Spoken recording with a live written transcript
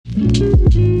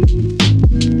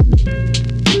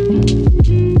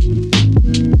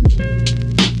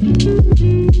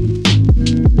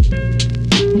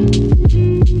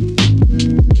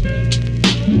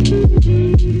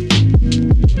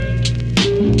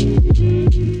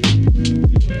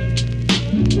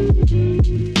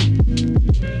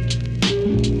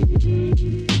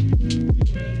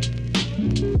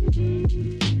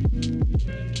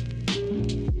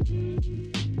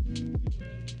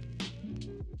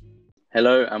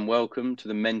Hello and welcome to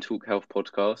the Mental Health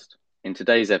Podcast. In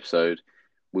today's episode,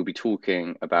 we'll be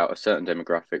talking about a certain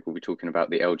demographic. We'll be talking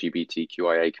about the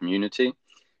LGBTQIA community,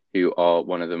 who are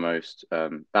one of the most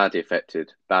badly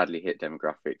affected, badly hit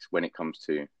demographics when it comes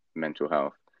to mental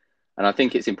health. And I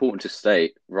think it's important to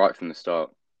state right from the start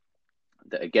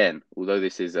that, again, although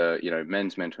this is a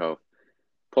men's mental health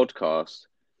podcast,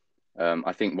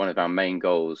 I think one of our main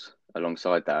goals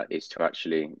alongside that is to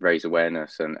actually raise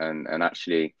awareness and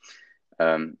actually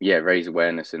raise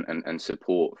awareness and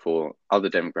support for other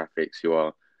demographics who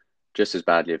are just as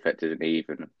badly affected and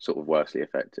even sort of worsely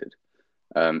affected.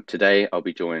 Today, I'll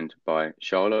be joined by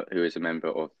Charlotte, who is a member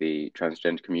of the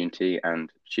transgender community,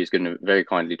 and she's going to very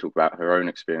kindly talk about her own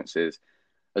experiences,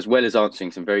 as well as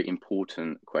answering some very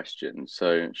important questions.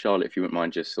 So, Charlotte, if you wouldn't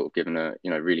mind just sort of giving a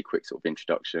really quick sort of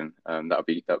introduction, that'd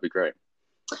be great.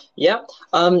 Yeah.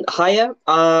 Hiya.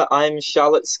 I'm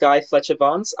Charlotte Sky Fletcher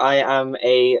Barnes. I am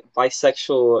a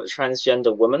bisexual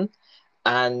transgender woman,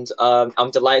 and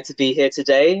I'm delighted to be here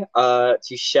today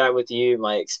to share with you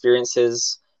my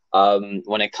experiences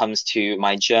when it comes to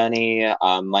my journey,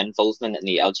 my involvement in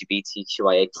the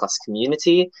LGBTQIA plus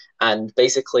community, and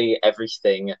basically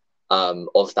everything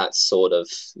of that sort of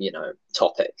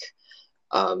topic.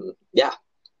 Yeah.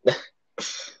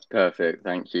 Perfect,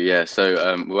 thank you. Yeah,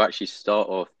 so we'll actually start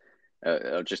off.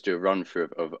 I'll just do a run through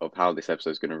of how this episode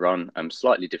is going to run.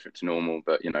 Slightly different to normal,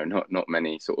 but not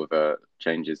many sort of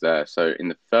changes there. So in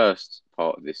the first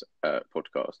part of this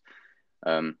podcast,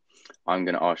 I'm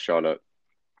going to ask Charlotte,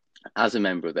 as a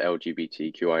member of the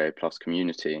LGBTQIA plus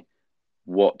community,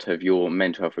 what have your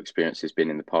mental health experiences been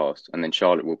in the past? And then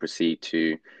Charlotte will proceed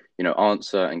to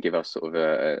answer and give us sort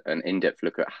of an in-depth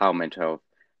look at how mental health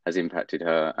has impacted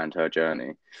her and her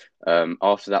journey.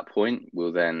 After that point,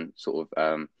 we'll then sort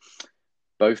of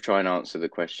both try and answer the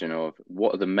question of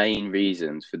what are the main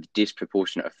reasons for the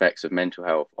disproportionate effects of mental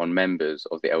health on members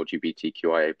of the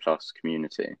LGBTQIA plus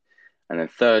community. And then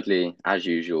thirdly, as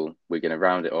usual, we're going to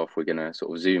round it off. We're going to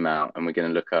sort of zoom out and we're going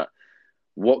to look at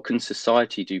what can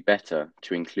society do better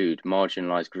to include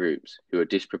marginalized groups who are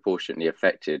disproportionately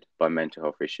affected by mental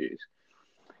health issues.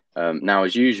 Now,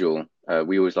 as usual,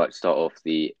 we always like to start off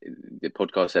the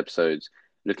podcast episodes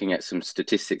looking at some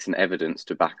statistics and evidence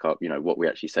to back up, what we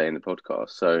actually say in the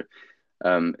podcast. So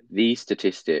these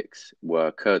statistics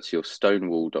were courtesy of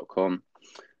Stonewall.com.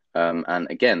 And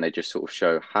again, they just sort of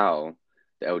show how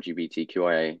the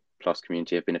LGBTQIA plus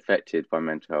community have been affected by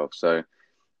mental health. So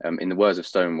in the words of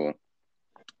Stonewall,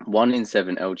 1 in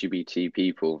 7 LGBT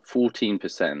people,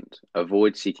 14%,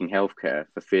 avoid seeking healthcare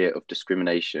for fear of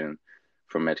discrimination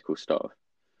from medical staff.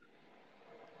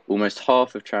 Almost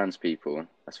half of trans people,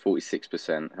 that's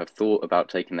 46%, have thought about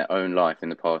taking their own life in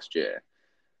the past year.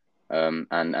 And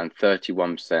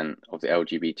 31% of the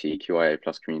LGBTQIA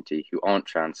plus community who aren't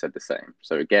trans said the same.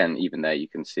 So again, even there you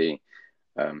can see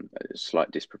a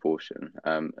slight disproportion.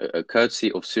 A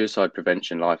courtesy of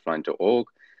suicidepreventionlifeline.org,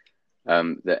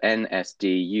 the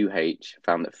NSDUH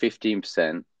found that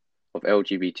 15% of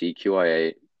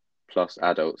LGBTQIA plus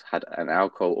adults had an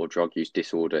alcohol or drug use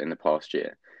disorder in the past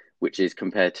year, which is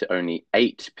compared to only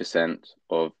 8%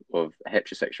 of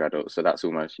heterosexual adults. So that's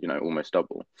almost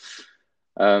double.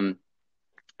 So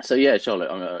yeah,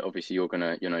 Charlotte, obviously you're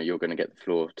gonna get the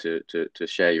floor to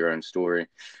share your own story.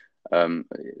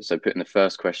 So putting the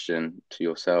first question to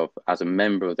yourself, as a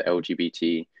member of the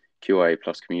LGBTQIA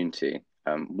plus community,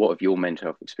 what have your mental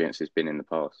health experiences been in the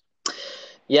past?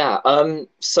 Yeah.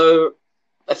 So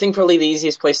I think probably the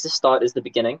easiest place to start is the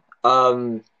beginning.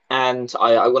 And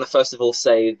I want to first of all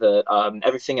say that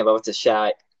everything I'm about to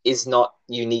share is not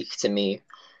unique to me.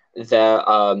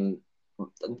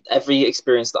 Every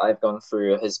experience that I've gone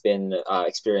through has been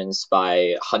experienced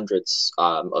by hundreds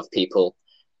of people,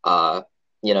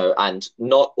 and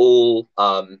not all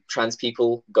trans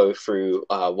people go through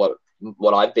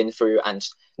what I've been through, and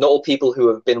not all people who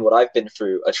have been what I've been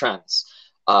through are trans.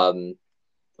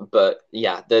 But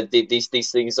yeah, these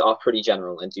things are pretty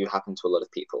general and do happen to a lot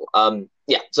of people.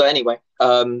 So anyway,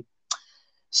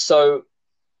 so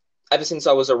ever since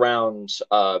I was around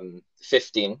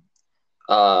 15,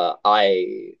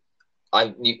 you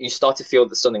start to feel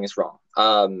that something is wrong,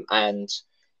 and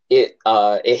it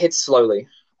hits slowly.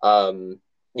 Um,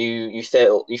 you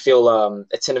feel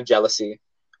a tin of jealousy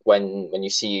when you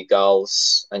see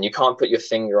girls and you can't put your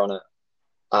finger on it.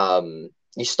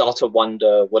 You start to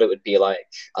wonder what it would be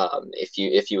like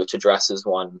if you were to dress as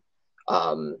one.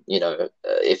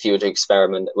 If you were to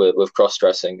experiment with cross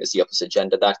dressing as the opposite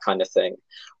gender, that kind of thing.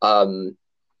 Um,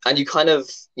 and you kind of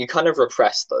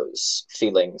repress those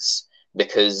feelings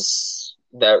because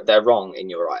they're wrong in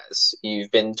your eyes.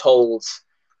 You've been told,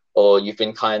 or you've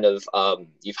been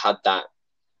you've had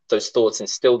those thoughts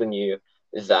instilled in you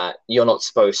that you're not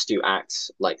supposed to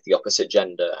act like the opposite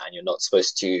gender and you're not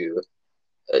supposed to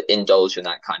indulge in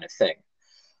that kind of thing.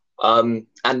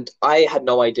 And I had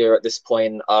no idea at this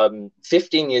point,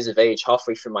 15 years of age,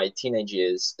 halfway through my teenage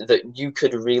years, that you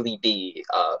could really be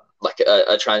like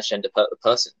a transgender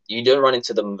person. You don't run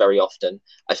into them very often.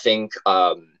 I think,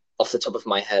 off the top of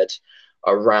my head,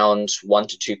 around 1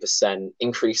 to 2%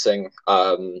 increasing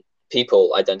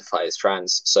people identify as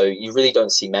trans. So you really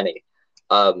don't see many.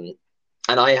 Um,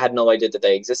 and I had no idea that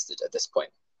they existed at this point.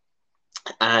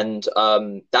 And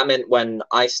that meant when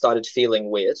I started feeling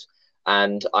weird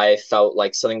and I felt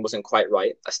like something wasn't quite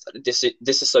right, I started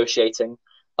disassociating,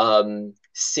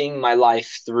 seeing my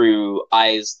life through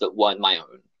eyes that weren't my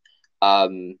own.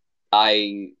 Um,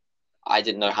 I I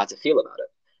didn't know how to feel about it.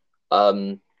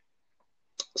 Um,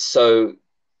 so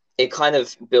it kind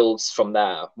of builds from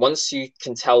there. Once you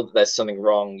can tell that there's something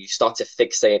wrong, you start to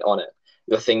fixate on it.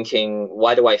 You're thinking,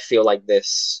 why do I feel like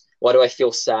this? Why do I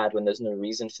feel sad when there's no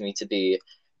reason for me to be?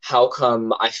 How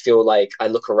come I feel like I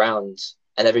look around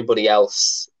and everybody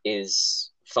else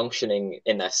is functioning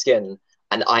in their skin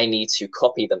and I need to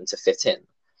copy them to fit in?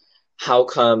 How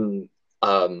come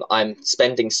I'm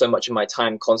spending so much of my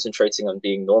time concentrating on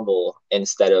being normal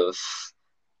instead of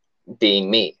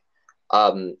being me?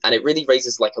 And it really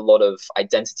raises like a lot of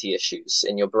identity issues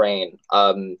in your brain,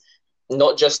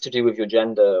 not just to do with your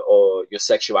gender or your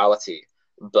sexuality,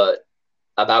 but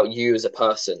about you as a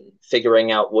person.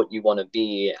 Figuring out what you want to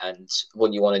be and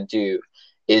what you want to do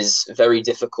is very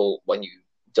difficult when you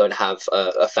don't have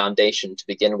a foundation to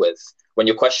begin with. When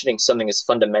you're questioning something as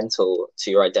fundamental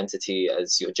to your identity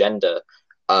as your gender,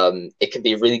 it can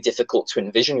be really difficult to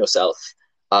envision yourself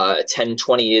 10,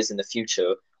 20 years in the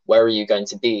future. Where are you going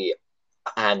to be?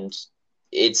 And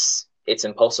it's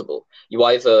impossible. You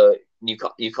either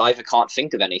can't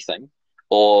think of anything,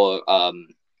 or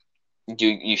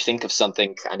you think of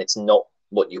something and it's not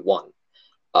what you want.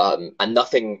 And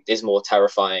nothing is more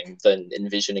terrifying than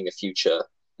envisioning a future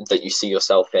that you see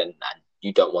yourself in and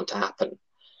you don't want to happen.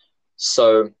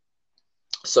 So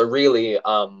so really,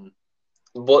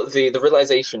 what the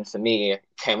realization for me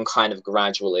came kind of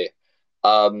gradually.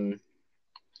 Um,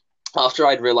 After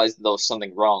I'd realized that there was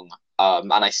something wrong,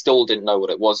 and I still didn't know what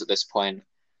it was at this point.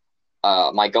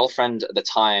 My girlfriend at the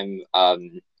time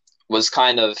was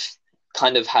kind of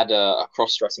had a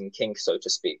cross-dressing kink, so to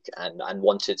speak, and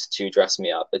wanted to dress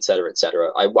me up, etc.,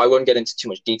 etc. I won't get into too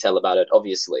much detail about it,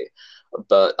 obviously,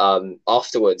 but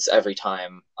afterwards, every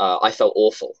time I felt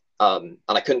awful, and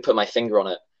I couldn't put my finger on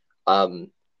it.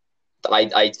 Um,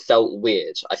 I felt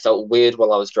weird. I felt weird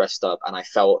while I was dressed up, and I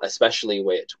felt especially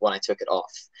weird when I took it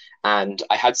off. And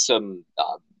I had some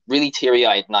really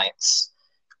teary-eyed nights,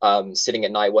 sitting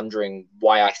at night wondering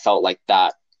why I felt like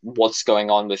that. What's going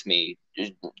on with me?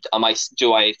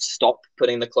 Do I stop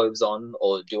putting the clothes on,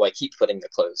 or do I keep putting the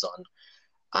clothes on?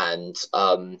 And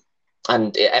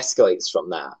and it escalates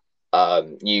from there.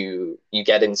 You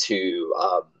get into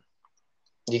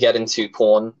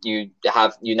porn. You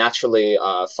naturally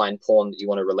find porn that you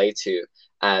want to relate to,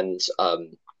 and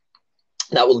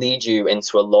that will lead you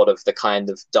into a lot of the kind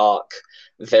of dark,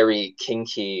 very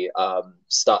kinky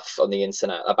stuff on the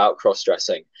internet about cross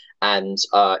dressing. And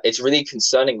it's really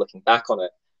concerning looking back on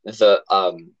it that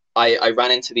I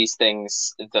ran into these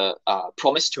things that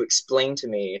promised to explain to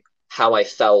me how I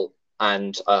felt.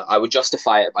 And I would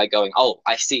justify it by going, "Oh,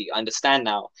 I see, I understand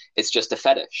now. It's just a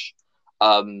fetish."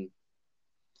 Um,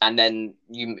 and then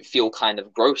you feel kind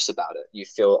of gross about it. You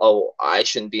feel, oh, I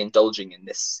shouldn't be indulging in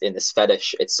this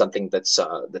fetish. It's something that's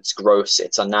gross.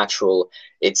 It's unnatural.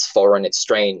 It's foreign. It's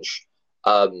strange.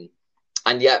 Um,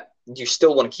 and yet you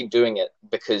still want to keep doing it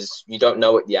because you don't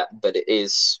know it yet, but it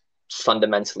is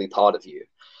fundamentally part of you.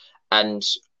 And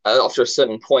after a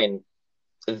certain point,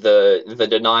 the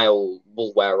denial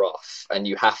will wear off, and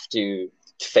you have to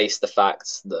face the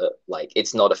fact that like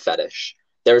it's not a fetish.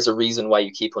 There is a reason why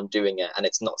you keep on doing it, and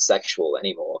it's not sexual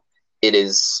anymore. It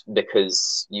is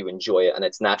because you enjoy it and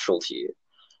it's natural to you.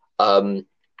 Um,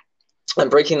 and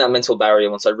breaking that mental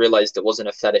barrier once I realized it wasn't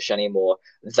a fetish anymore,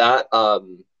 that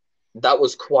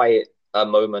was quite a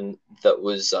moment that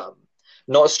was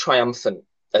not as triumphant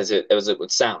as it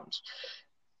would sound.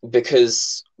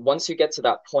 because once you get to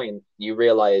that point, you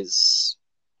realize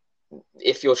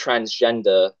if you're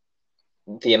transgender,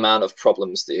 the amount of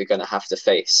problems that you're going to have to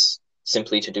face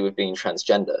simply to do with being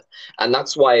transgender. And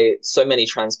that's why so many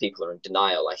trans people are in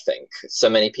denial, I think. So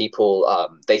many people,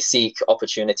 they seek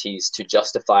opportunities to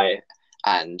justify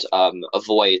and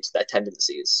avoid their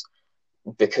tendencies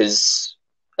because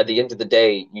at the end of the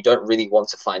day, you don't really want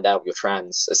to find out you're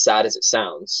trans, as sad as it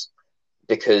sounds,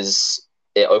 because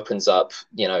it opens up,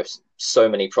 so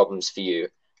many problems for you.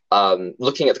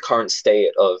 Looking at the current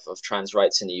state of trans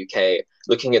rights in the UK,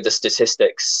 looking at the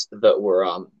statistics that were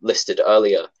listed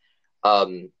earlier,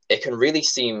 it can really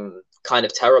seem kind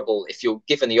of terrible if you're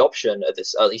given the option at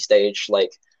this early stage,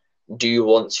 like, do you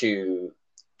want to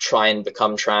try and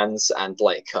become trans and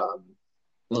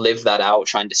live that out,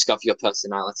 try and discover your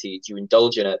personality? Do you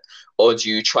indulge in it, or do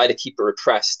you try to keep it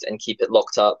repressed and keep it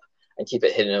locked up and keep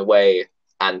it hidden away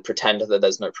and pretend that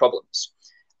there's no problems?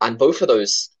 And both of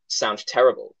those sound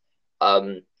terrible.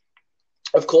 Um,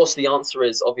 of course, the answer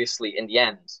is obviously in the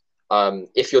end,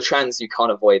 if you're trans, you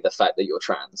can't avoid the fact that you're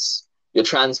trans. You're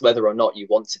trans whether or not you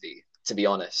want to be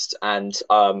honest. And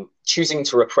choosing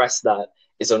to repress that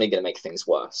is only going to make things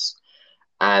worse.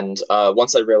 And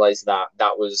once I realized that,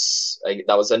 that was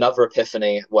another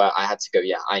epiphany where I had to go,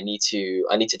 yeah, I need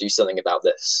to do something about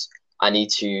this. I need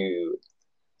to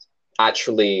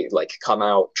actually come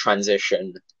out,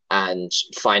 transition, and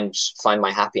find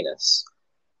my happiness.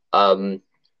 Um,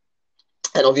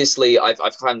 and obviously,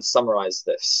 I've kind of summarized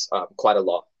this quite a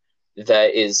lot. There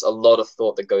is a lot of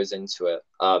thought that goes into it,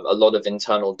 a lot of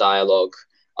internal dialogue,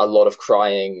 a lot of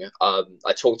crying.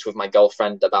 I talked with my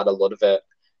girlfriend about a lot of it,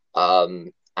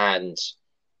 and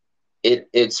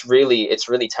it's really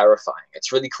terrifying.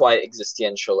 It's really quite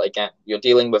existential. Again, you're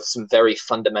dealing with some very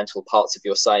fundamental parts of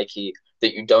your psyche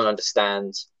that you don't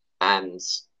understand, and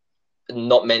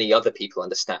not many other people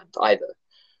understand either.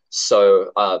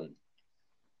 So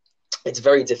it's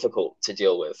very difficult to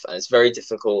deal with, and it's very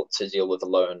difficult to deal with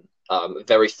alone.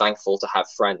 Very thankful to have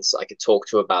friends I could talk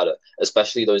to about it,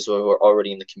 especially those who are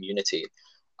already in the community.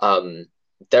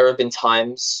 There have been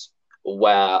times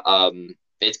where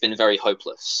it's been very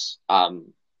hopeless.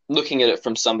 Looking at it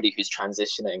from somebody who's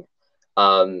transitioning,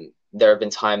 there have been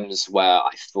times where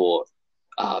I thought,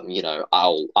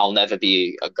 I'll never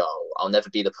be a girl. I'll never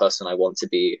be the person I want to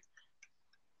be.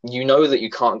 You know that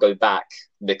you can't go back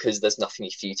because there's nothing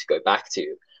for you to go back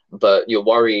to, but you're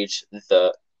worried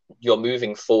that you're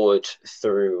moving forward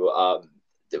through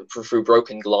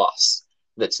broken glass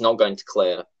that's not going to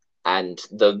clear, and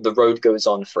the road goes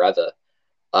on forever.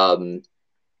 Um,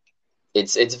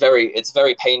 it's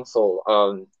very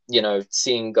painful,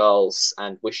 seeing girls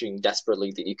and wishing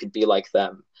desperately that you could be like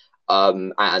them.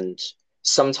 And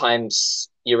sometimes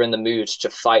you're in the mood to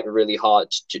fight really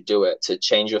hard to do it, to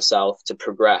change yourself, to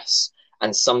progress.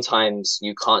 And sometimes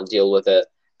you can't deal with it.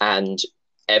 And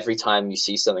every time you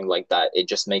see something like that, it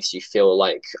just makes you feel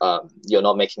like you're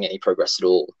not making any progress at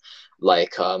all.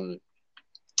 Like,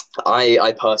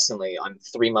 I personally, I'm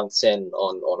 3 months in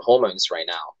on hormones right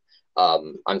now.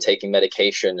 I'm taking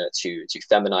medication to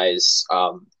feminize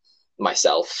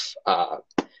myself,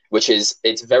 which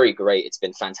it's very great. It's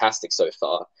been fantastic so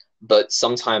far. But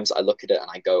sometimes I look at it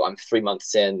and I go, I'm 3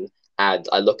 months in, and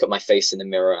I look at my face in the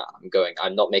mirror and I'm going,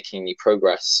 I'm not making any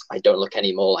progress. I don't look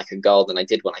any more like a girl than I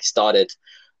did when I started.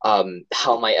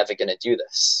 How am I ever going to do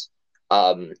this?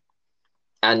 And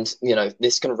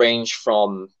this can range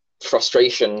from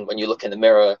frustration when you look in the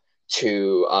mirror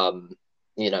to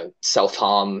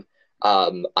self-harm.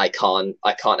 I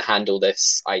can't handle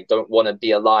this. I don't want to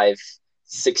be alive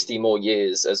 60 more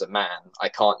years as a man. I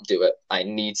can't do it. I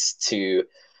need to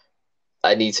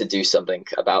do something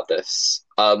about this.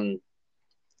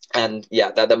 And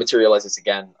yeah, that materializes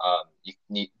again.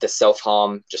 The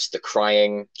self-harm, just the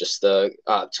crying, just the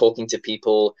talking to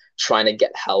people, trying to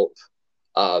get help,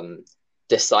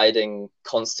 deciding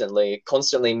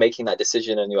constantly making that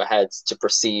decision in your head to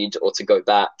proceed or to go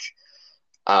back,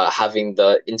 having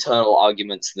the internal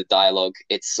arguments, the dialogue.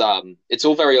 It's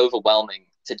all very overwhelming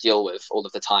to deal with all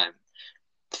of the time.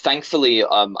 Thankfully,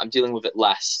 I'm dealing with it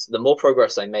less. The more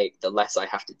progress I make, the less I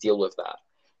have to deal with that.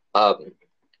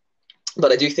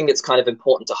 But I do think it's kind of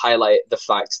important to highlight the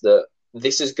fact that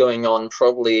this is going on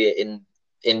probably in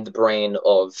the brain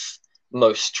of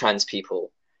most trans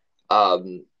people.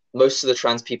 Most of the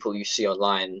trans people you see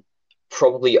online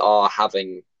probably are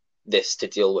having this to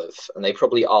deal with, and they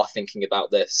probably are thinking about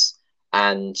this,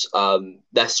 and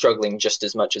they're struggling just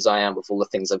as much as I am with all the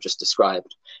things I've just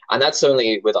described. And that's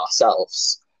only with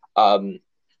ourselves. But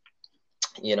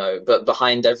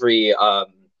behind every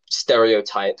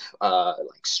stereotype,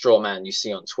 like straw man you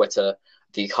see on Twitter,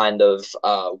 the kind of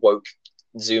woke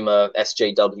Zoomer,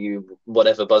 SJW,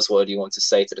 whatever buzzword you want to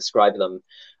say to describe them.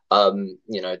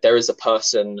 There is a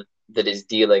person that is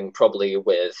dealing probably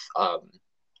with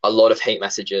a lot of hate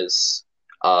messages.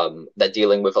 They're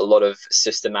dealing with a lot of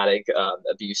systematic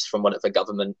abuse from whatever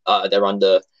government they're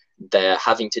under. They're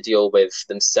having to deal with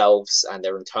themselves and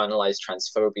their internalized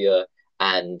transphobia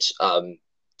and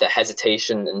their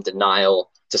hesitation and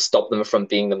denial to stop them from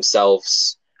being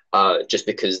themselves just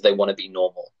because they want to be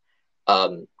normal.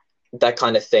 That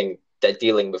kind of thing, they're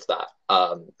dealing with that.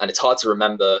 And it's hard to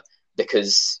remember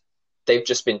because they've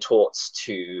just been taught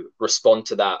to respond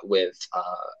to that with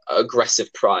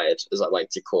aggressive pride, as I like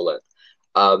to call it.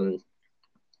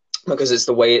 Because it's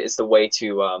the way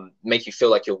to make you feel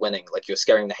like you're winning, like you're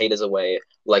scaring the haters away,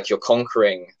 like you're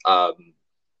conquering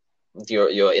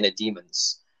your inner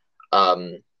demons.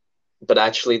 But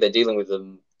actually, they're dealing with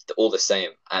them all the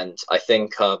same. And I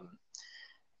think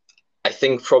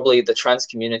probably the trans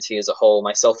community as a whole,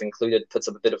 myself included, puts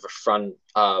up a bit of a front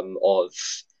of,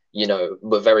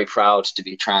 we're very proud to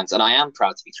be trans, and I am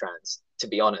proud to be trans, to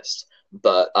be honest.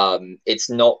 But it's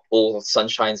not all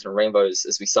sunshines and rainbows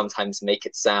as we sometimes make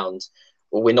it sound.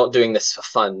 We're not doing this for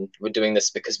fun. We're doing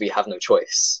this because we have no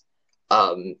choice.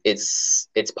 It's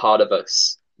part of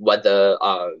us, whether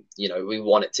we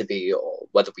want it to be or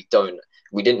whether we don't.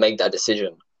 We didn't make that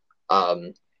decision.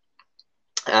 And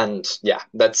yeah,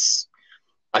 that's.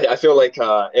 I feel like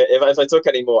if I took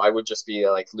any more, I would just be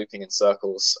like looping in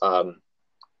circles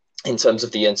in terms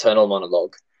of the internal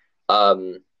monologue.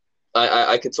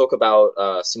 I could talk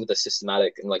about some of the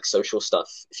systematic and like social stuff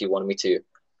if you wanted me to.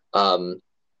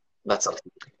 That's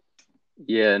something.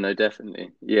 Yeah, no,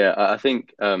 definitely. Yeah, I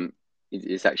think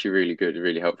it's actually really good,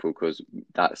 really helpful because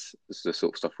that's the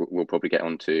sort of stuff we'll probably get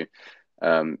onto.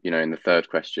 In the third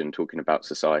question, talking about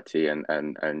society and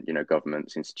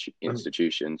governments,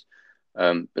 institutions.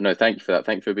 But no, thank you for that.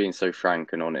 Thank you for being so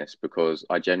frank and honest because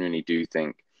I genuinely do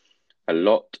think a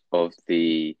lot of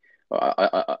the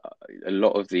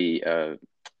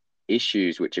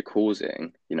issues which are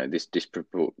causing this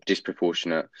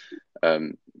disproportionate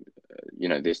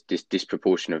this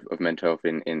disproportion of mental health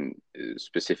in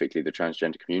specifically the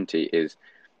transgender community is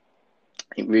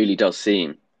it really does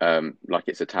seem like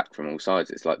it's attacked from all sides.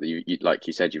 It's like like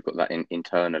you said, you've got that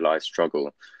internalized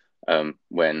struggle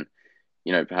when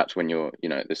perhaps when you're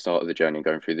at the start of the journey,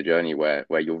 going through the journey where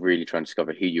you're really trying to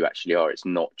discover who you actually are. It's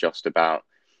not just about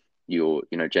your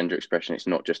gender expression. It's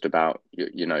not just about your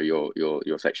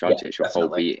sexuality. Yeah, it's your definitely.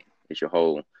 whole being. It's your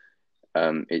whole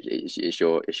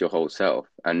it's your whole self.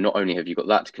 And not only have you got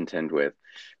that to contend with,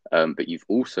 but you've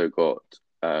also got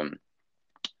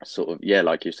sort of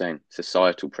like you're saying,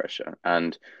 societal pressure.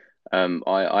 And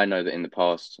I know that in the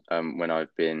past when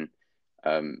I've been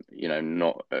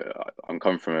not I'm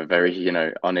coming from a very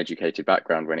uneducated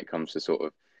background when it comes to sort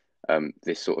of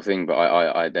this sort of thing, but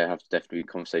I there have definitely been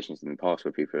conversations in the past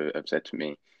where people have said to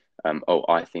me,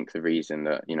 I think the reason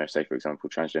that say for example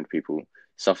transgender people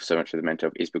suffer so much of the mental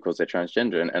health is because they're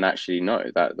transgender, and actually no,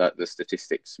 that the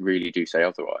statistics really do say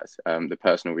otherwise. The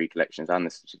personal recollections and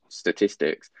the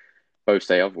statistics both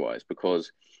say otherwise,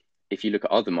 because if you look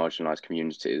at other marginalized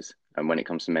communities and when it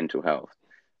comes to mental health,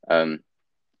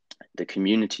 the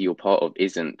community you're part of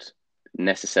isn't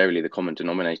necessarily the common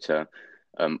denominator,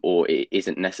 or it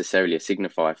isn't necessarily a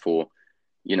signifier for,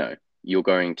 you're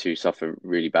going to suffer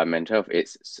really bad mental health.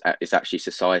 It's actually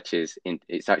society's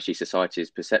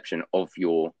perception of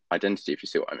your identity, if you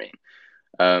see what I mean.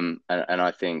 And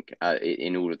I think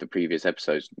in all of the previous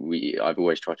episodes, I've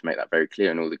always tried to make that very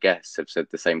clear, and all the guests have said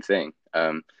the same thing.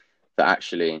 That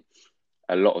actually,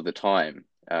 a lot of the time,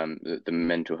 the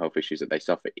mental health issues that they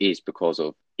suffer is because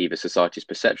of either society's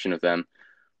perception of them,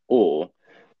 or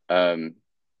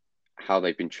how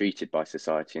they've been treated by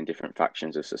society and different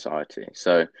factions of society.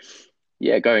 So,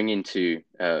 yeah, going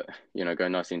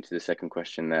nicely into the second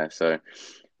question there. So,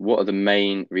 what are the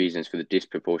main reasons for the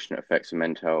disproportionate effects of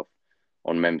mental health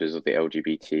on members of the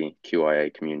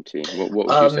LGBTQIA community? What would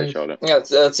you say, Charlotte? Yeah,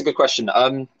 that's a good question.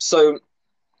 So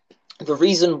the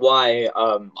reason why,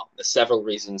 there's several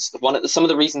reasons. Some of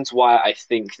the reasons why I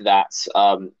think that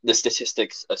the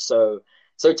statistics are so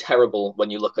terrible when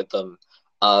you look at them,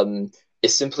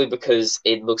 is simply because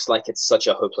it looks like it's such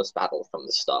a hopeless battle from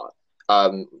the start.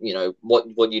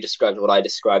 What you described, what I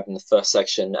described in the first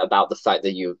section about the fact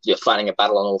that you're fighting a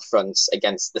battle on all fronts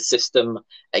against the system,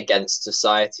 against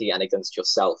society, and against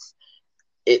yourself.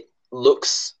 It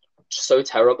looks so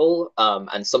terrible,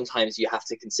 and sometimes you have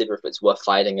to consider if it's worth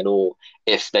fighting at all,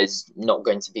 if there's not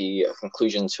going to be a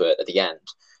conclusion to it at the end.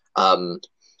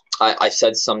 I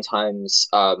said sometimes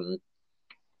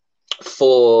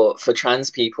for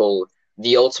trans people,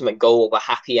 the ultimate goal, the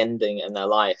happy ending in their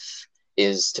life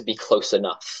is to be close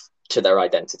enough to their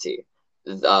identity.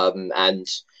 And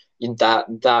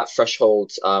that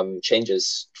threshold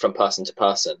changes from person to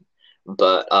person.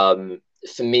 But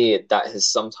for me, that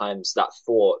has sometimes that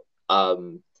thought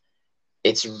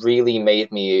it's really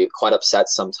made me quite upset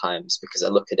sometimes because I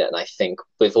look at it and I think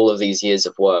with all of these years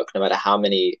of work, no matter how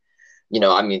many,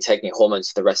 I mean, taking hormones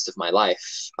for the rest of my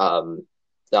life,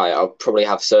 I'll probably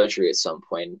have surgery at some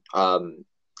point.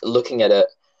 Looking at it,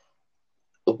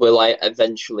 will I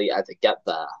eventually ever get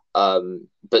there?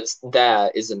 But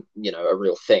there isn't, a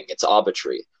real thing. It's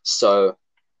arbitrary. So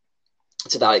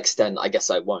to that extent, I guess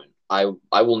I won't.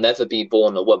 I will never be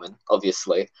born a woman,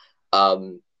 obviously.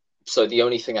 So the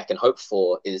only thing I can hope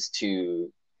for is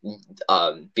to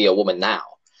be a woman now.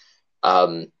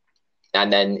 Um,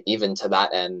 and then even to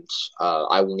that end,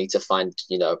 I will need to find,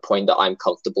 a point that I'm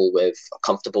comfortable with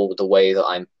the way that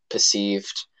I'm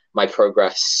perceived, my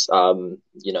progress,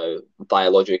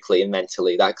 biologically and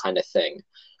mentally, that kind of thing.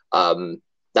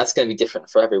 That's going to be different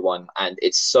for everyone, and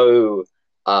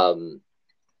um,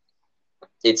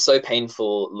 it's so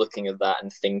painful looking at that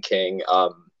and thinking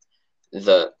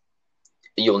that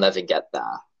you'll never get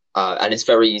there. And it's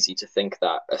very easy to think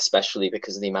that, especially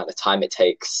because of the amount of time it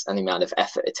takes and the amount of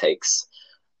effort it takes.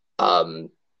 Um,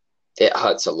 it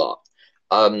hurts a lot.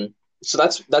 So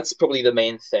that's probably the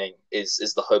main thing is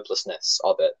the hopelessness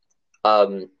of it.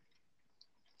 Um,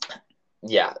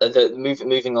 yeah,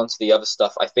 moving on to the other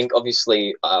stuff, I think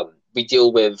obviously we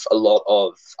deal with a lot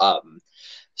of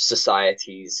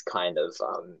societies kind of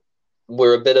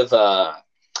we're a bit of a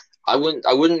I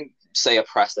wouldn't say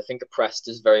oppressed. I think oppressed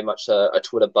is very much a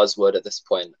Twitter buzzword at this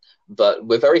point, but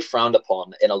we're very frowned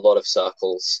upon in a lot of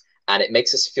circles, and it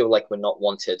makes us feel like we're not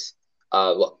wanted.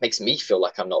 Well, it makes me feel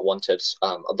like I'm not wanted a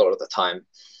lot of the time.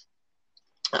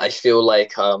 I feel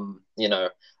like I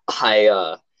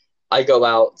I go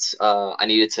out. I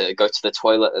needed to go to the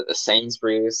toilet at the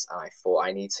Sainsbury's, and I thought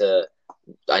I need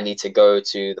to go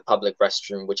to the public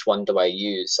restroom. Which one do I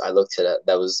use? I looked at it.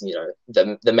 There was,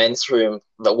 the men's room,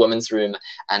 the women's room,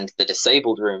 and the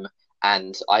disabled room.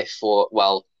 And I thought,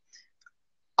 well,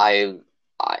 I,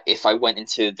 if I went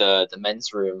into the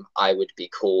men's room, I would be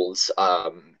called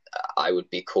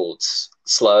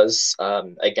slurs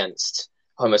against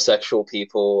homosexual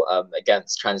people,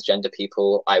 against transgender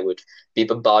people. I would be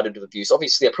bombarded with abuse.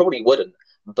 Obviously, I probably wouldn't,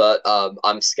 but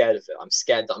I'm scared of it. I'm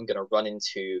scared that I'm going to run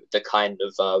into the kind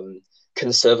of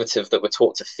conservative that we're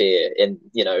taught to fear.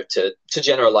 To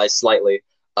generalize slightly,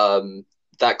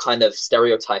 that kind of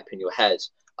stereotype in your head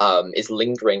is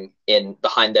lingering in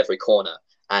behind every corner,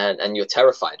 and you're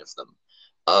terrified of them.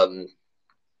 Um,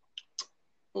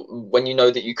 when you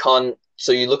know that you can't,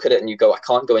 so you look at it and you go, I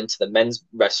can't go into the men's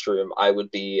restroom. I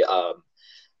would be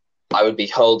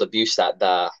hurled abuse at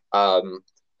there.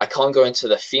 I can't go into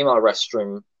the female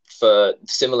restroom for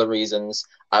similar reasons.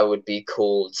 I would be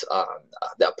called a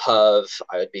perv.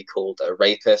 I would be called a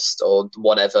rapist or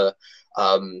whatever.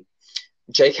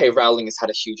 J.K. Rowling has had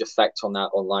a huge effect on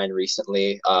that online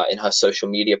recently in her social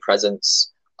media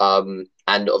presence. And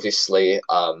obviously,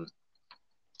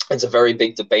 it's a very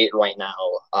big debate right now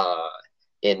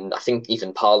in, I think,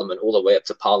 even Parliament, all the way up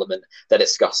to Parliament. They're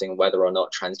discussing whether or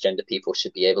not transgender people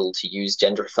should be able to use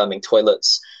gender affirming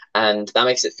toilets. And that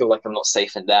makes it feel like I'm not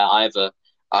safe in there either.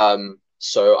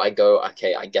 So I go,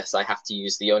 okay, I guess I have to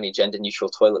use the only gender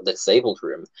neutral toilet, the disabled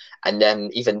room. And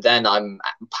then even then, I'm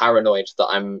paranoid that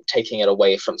I'm taking it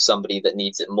away from somebody that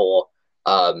needs it more.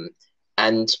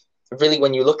 And really,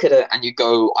 when you look at it and you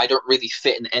go, I don't really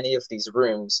fit in any of these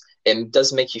rooms, it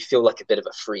does make you feel like a bit of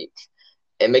a freak.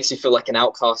 It makes you feel like an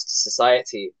outcast to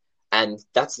society. And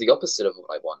that's the opposite of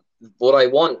what I want. What I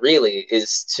want really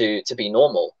is to be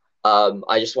normal.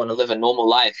 I just want to live a normal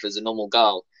life as a normal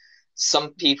girl.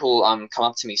 Some people come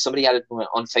up to me. Somebody added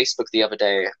on Facebook the other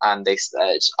day, and they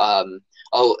said,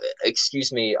 "Oh,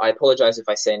 excuse me. I apologize if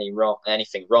I say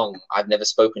anything wrong. I've never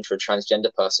spoken to a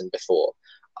transgender person before."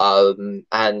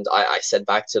 And I said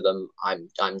back to them,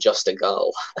 I'm just a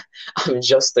girl. I'm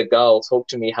just a girl. Talk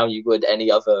to me how you would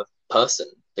any other person,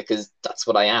 because that's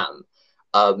what I am.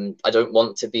 I don't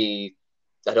want to be.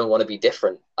 I don't want to be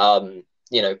different.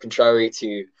 Contrary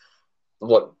to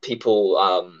what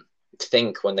people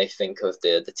think when they think of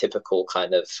the typical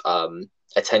kind of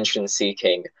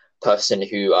attention-seeking person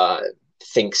who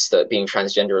thinks that being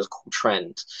transgender is a cool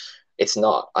trend. It's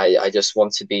not. I just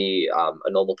want to be a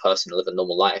normal person and live a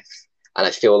normal life. And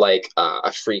I feel like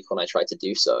a freak when I try to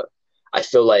do so. I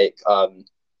feel like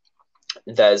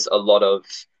there's a lot of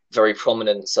very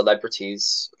prominent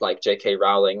celebrities like J.K.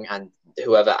 Rowling and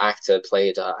whoever actor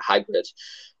played Hagrid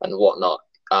and whatnot.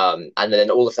 And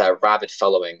then all of their rabid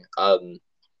following,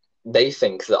 they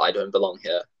think that I don't belong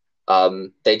here.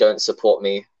 They don't support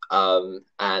me,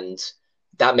 and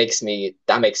that makes me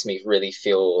really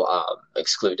feel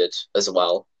excluded as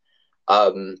well.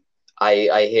 Um,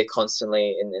 I hear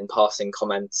constantly in passing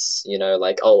comments,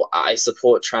 like, oh, I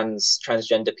support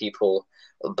transgender people,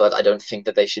 but I don't think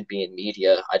that they should be in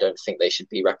media. I don't think they should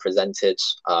be represented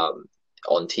on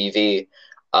TV.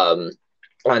 Um,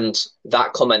 and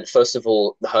that comment, first of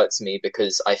all, hurts me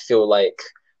because I feel like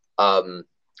um,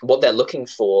 what they're looking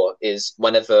for is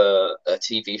whenever a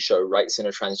TV show writes in a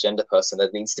transgender person, there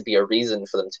needs to be a reason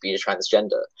for them to be a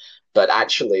transgender. But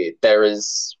actually, there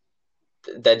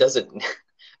doesn't.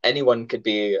 Anyone could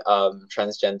be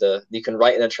transgender. You can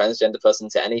write in a transgender person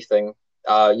to anything.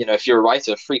 If you're a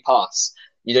writer, free pass.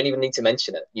 You don't even need to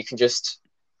mention it. You can just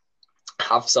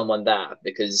have someone there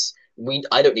because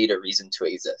I don't need a reason to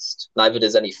exist. Neither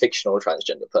does any fictional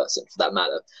transgender person for that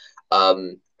matter.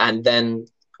 And then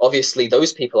obviously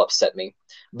those people upset me.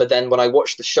 But then when I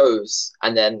watch the shows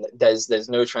and then there's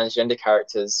no transgender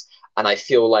characters and I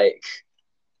feel like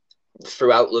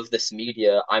throughout all of this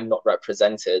media I'm not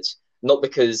represented, not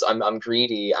because I'm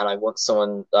greedy and I want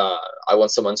someone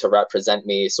to represent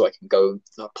me so I can go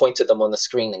point at them on the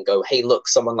screen and go, hey, look,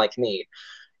 someone like me.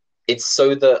 It's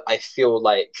so that I feel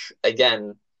like,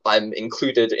 again, I'm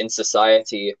included in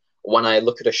society. When I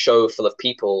look at a show full of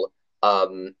people,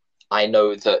 I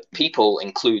know that people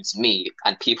includes me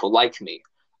and people like me.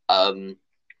 Um,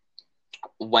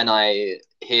 when I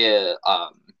hear,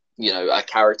 a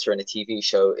character in a TV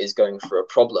show is going through a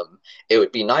problem, it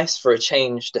would be nice for a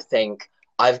change to think,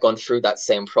 I've gone through that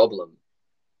same problem.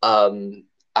 And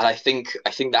I think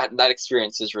that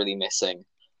experience is really missing.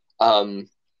 Um,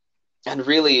 and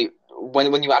really,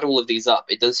 when you add all of these up,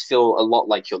 it does feel a lot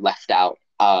like you're left out,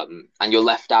 and you're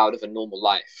left out of a normal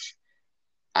life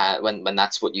when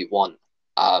that's what you want.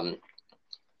 Um,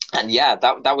 and yeah,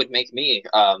 that would make me,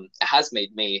 it has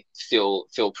made me feel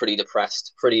pretty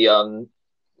depressed, pretty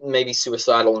maybe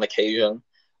suicidal on occasion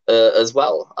as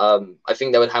well. I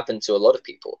think that would happen to a lot of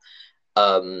people.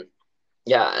 Um,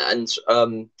 yeah, and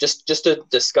just to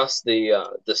discuss the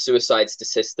suicide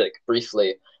statistic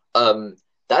briefly, um,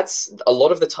 that's a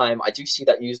lot of the time I do see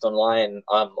that used online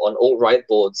on alt-right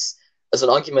boards as an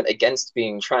argument against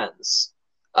being trans.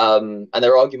 And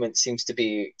their argument seems to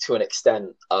be to an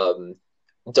extent,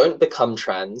 don't become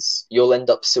trans, you'll end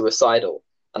up suicidal.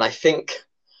 And I think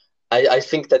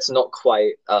that's not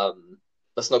quite how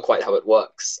it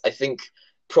works. I think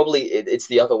probably it's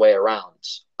the other way around.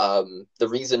 The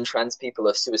reason trans people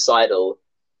are suicidal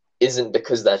isn't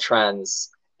because they're trans,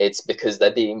 it's because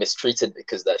they're being mistreated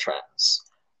because they're trans.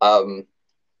 Um,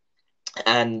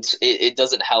 and it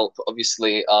doesn't help,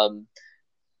 obviously,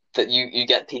 that you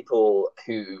get people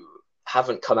who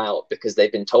haven't come out because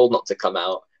they've been told not to come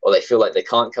out, or they feel like they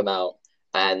can't come out,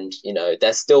 and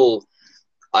they're still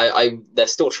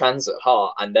trans at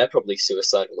heart, and they're probably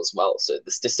suicidal as well. So the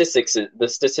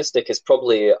statistic is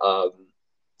probably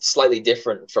slightly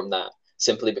different from that,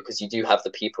 simply because you do have the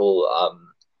people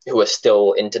who are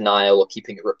still in denial or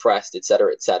keeping it repressed, et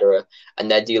cetera, and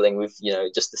they're dealing with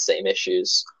just the same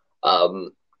issues,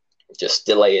 um, just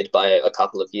delayed by a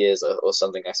couple of years or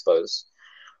something, I suppose.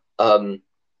 Um,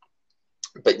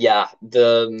 but yeah,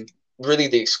 the really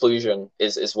the exclusion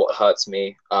is what hurts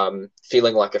me.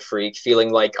 Feeling like a freak,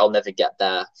 feeling like I'll never get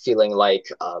there, feeling like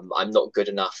I'm not good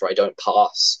enough, or I don't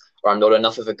pass, or I'm not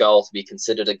enough of a girl to be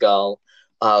considered a girl.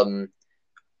 Um,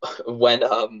 when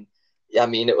yeah, I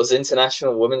mean, it was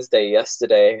International Women's Day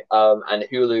yesterday, and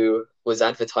Hulu was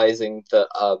advertising that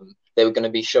they were going to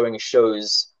be showing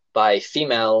shows by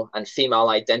female and female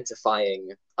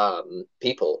identifying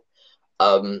people.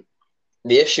 Um,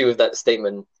 the issue with that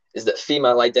statement is that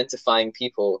female identifying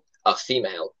people are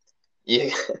female.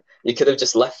 You you could have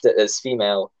just left it as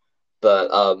female, but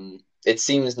it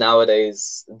seems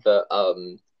nowadays that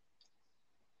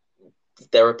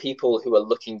there are people who are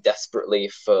looking desperately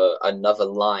for another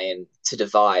line to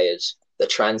divide the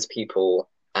trans people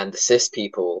and the cis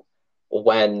people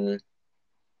when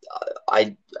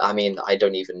I mean I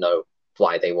don't even know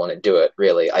why they want to do it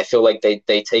really. I feel like they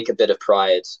take a bit of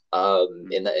pride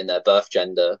in their birth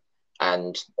gender,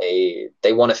 and they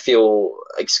want to feel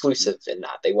exclusive in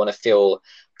that. They want to feel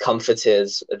comforted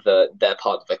that they're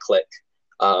part of a clique,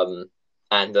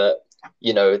 and that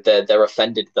they're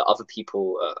offended that other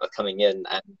people are coming in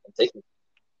and taking.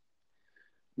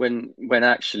 When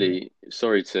actually,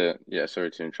 sorry to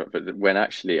interrupt, but when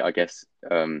actually, I guess,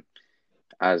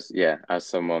 as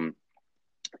someone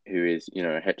who is, a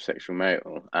heterosexual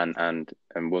male and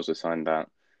was assigned that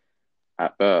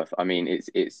at birth, I mean,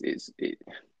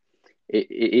 it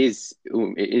is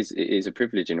a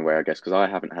privilege in a way, I guess, because I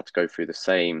haven't had to go through the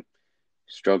same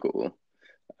struggle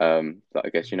that I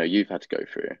guess you've had to go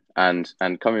through.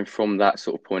 And coming from that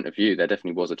sort of point of view, there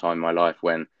definitely was a time in my life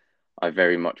when I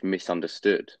very much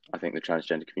misunderstood, I think, the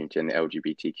transgender community and the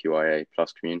LGBTQIA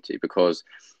plus community, because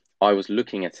I was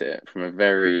looking at it from a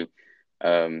very,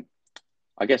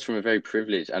 I guess, from a very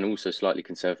privileged and also slightly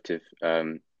conservative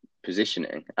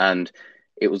positioning. And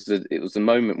it was the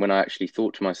moment when I actually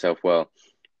thought to myself, well,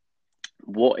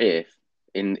 what if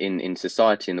in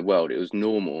society in the world it was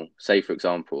normal, say for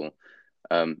example,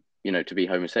 to be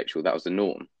homosexual, that was the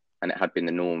norm, and it had been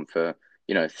the norm for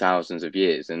thousands of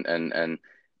years, and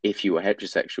if you were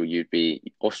heterosexual, you'd be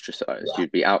ostracized, Yeah.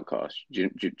 you'd be outcast. Do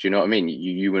you know what I mean?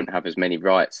 You wouldn't have as many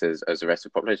rights as the rest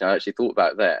of the population. I actually thought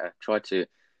about that, tried to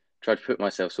put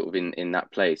myself sort of in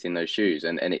that place, in those shoes,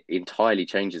 and it entirely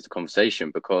changes the conversation,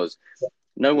 because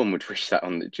no one would wish that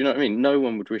on. Do you know what I mean? No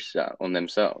one would wish that on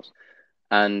themselves.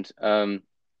 And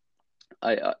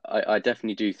I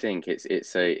definitely do think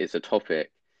it's a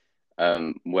topic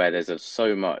where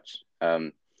so much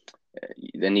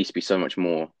there needs to be so much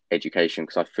more education,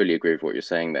 because I fully agree with what you're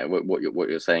saying there. What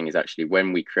you're saying is actually,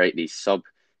 when we create these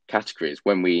subcategories,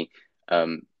 when we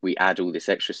add all this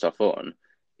extra stuff on,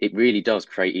 it really does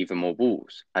create even more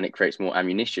walls, and it creates more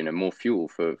ammunition and more fuel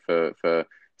for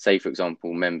say for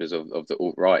example members of the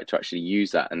alt-right to actually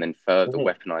use that and then further Mhm.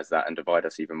 weaponize that and divide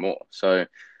us even more. So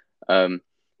um,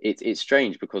 it's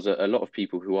strange, because a lot of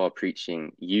people who are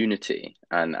preaching unity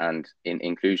and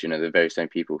inclusion are the very same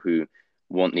people who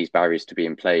want these barriers to be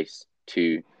in place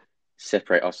to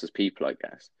separate us as people, I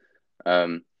guess.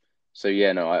 Um, so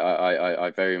yeah, no,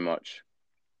 I very much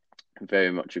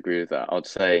agree with that. I'd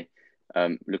say,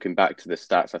 looking back to the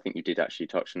stats, I think you did actually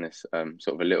touch on this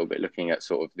sort of a little bit, looking at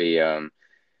sort of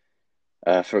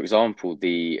for example,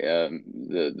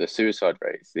 the suicide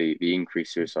rates, the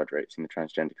increased suicide rates in the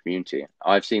transgender community.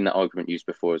 I've seen that argument used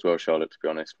before as well, Charlotte. To be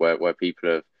honest, where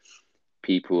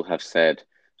people have said,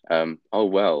 oh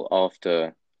well,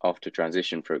 after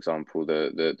transition, for example,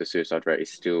 the suicide rate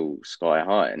is still sky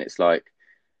high, and it's like,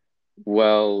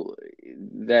 well,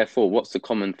 therefore, what's the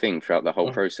common thing throughout the whole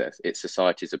Mhm. process? It's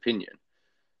society's opinion.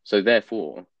 So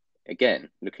therefore, again,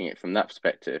 looking at it from that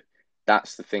perspective,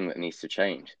 that's the thing that needs to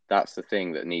change. That's the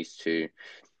thing that needs to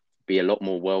be a lot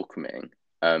more welcoming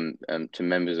to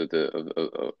members of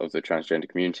the transgender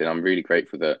community. And I'm really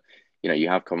grateful that you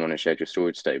have come on and shared your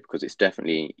story today, because it's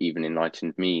definitely even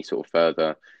enlightened me sort of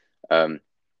further. Um,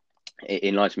 it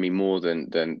enlightened me more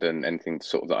than anything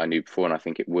sort of that I knew before, and I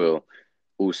think it will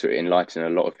also enlighten a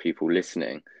lot of people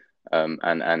listening.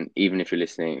 And even if you're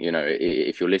listening,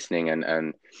 if you're listening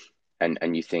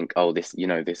and you think, oh, this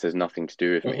has nothing to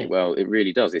do with me. Mhm. Well, it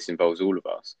really does. This involves all of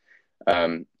us.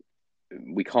 Um,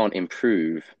 we can't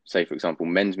improve, say, for example,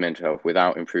 men's mental health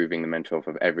without improving the mental health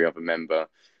of every other member,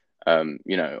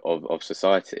 of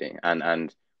society.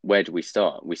 And where do we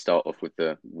start? We start off with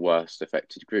the worst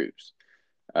affected groups.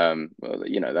 Well,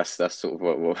 that's sort of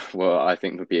what I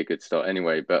think would be a good start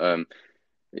anyway. But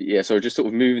yeah, so just sort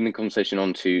of moving the conversation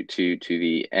on to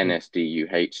the Mhm.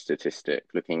 NSDUH statistic,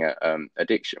 looking at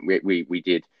addiction. We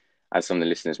did, as some of the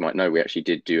listeners might know, we actually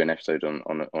did do an episode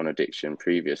on addiction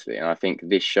previously, and I think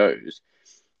this shows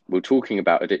we're talking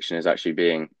about addiction as actually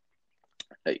being,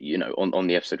 on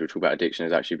the episode we talk about addiction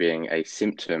as actually being a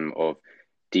symptom of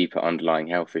deeper underlying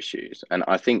health issues. And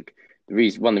I think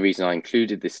one of the reasons I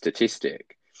included this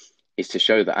statistic is to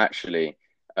show that actually,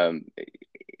 um,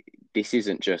 this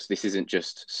isn't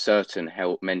just certain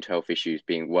mental health issues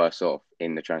being worse off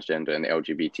in the transgender and the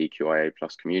LGBTQIA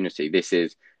plus community. This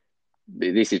is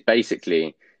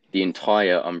basically the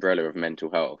entire umbrella of mental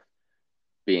health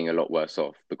being a lot worse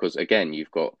off, because again,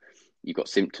 you've got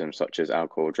symptoms such as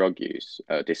alcohol or drug use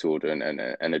disorder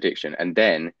and addiction, and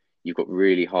then you've got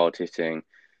really hard hitting,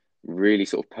 really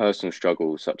sort of personal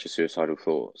struggles such as suicidal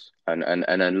thoughts, and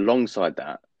alongside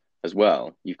that as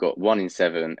well, you've got 1 in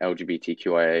 7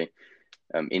 LGBTQIA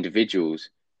individuals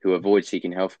who avoid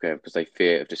seeking healthcare because they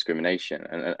fear of discrimination.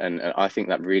 And I think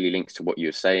that really links to what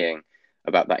you're saying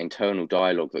about that internal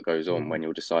dialogue that goes on Mhm. when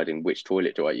you're deciding which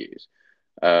toilet do I use.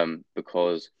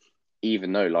 Because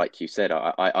even though, like you said,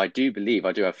 I do believe,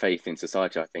 I do have faith in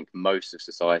society. I think most of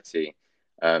society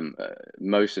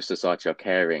are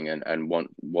caring and want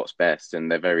what's best,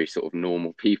 and they're very sort of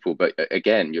normal people. But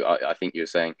again, I think you're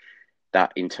saying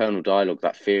that internal dialogue,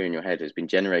 that fear in your head has been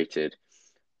generated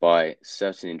by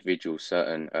certain individuals,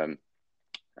 certain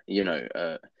you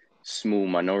know, small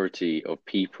minority of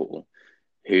people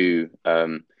who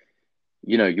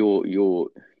your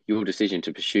decision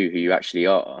to pursue who you actually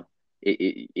are,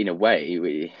 in a way,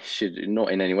 it should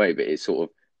not in any way, but it's sort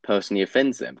of personally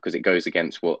offends them, because it goes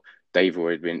against what they've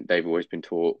always been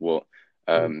taught, what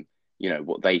Mm.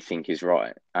 what they think is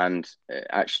right. And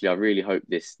actually, I really hope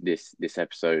this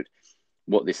episode,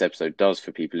 what this episode does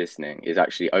for people listening, is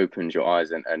actually opens your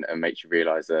eyes and makes you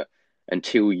realize that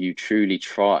until you truly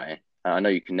try, and I know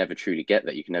you can never truly get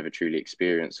that, you can never truly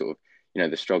experience sort of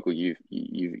the struggle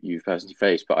you've personally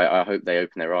faced, but I hope they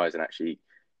open their eyes and actually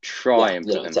try Yeah, and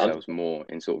put to themselves more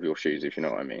in sort of your shoes, if you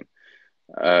know what I mean.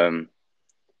 Um,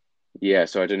 yeah,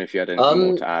 so I don't know if you had anything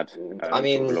more um, to add, I sort of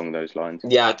mean, along those lines.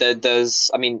 yeah,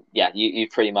 I mean, yeah, you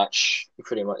pretty much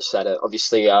said it.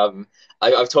 Obviously,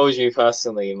 I've told you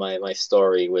personally my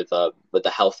story with the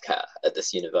healthcare at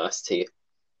this university,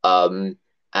 um,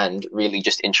 and really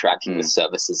just interacting with Mm,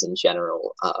 services in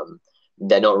general.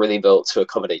 They're not really built to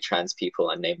accommodate trans people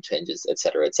and name changes,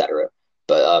 etc., etc.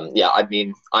 But yeah, I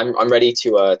mean, I'm ready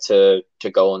to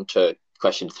go on to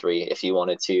question three if you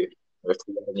wanted to, or if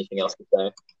you have anything else to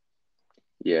say.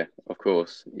 yeah, of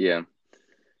course. Yeah.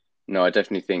 No, I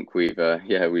definitely think we've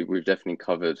definitely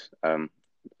covered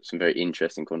some very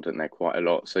interesting content there quite a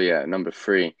lot. So yeah, number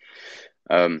three.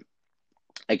 Um,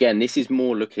 Again, this is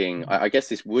more looking. I guess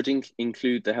this would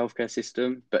include the healthcare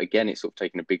system, but again, it's sort of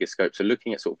taking a bigger scope. So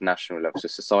looking at sort of national level, so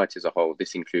society as a whole.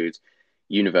 This includes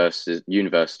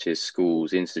universities,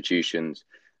 schools, institutions,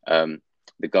 um,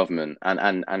 the government,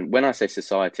 and when I say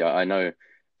society, I know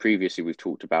previously we've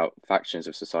talked about factions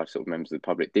of society, sort of members of the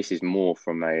public. This is more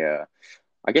from a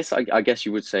I guess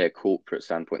you would say a corporate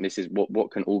standpoint. This is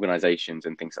what can organizations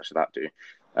and things such as that do.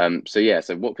 So yeah,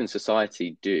 so what can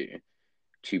society do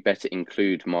to better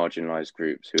include marginalized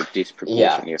groups who are Yeah.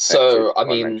 disproportionately affected So, I by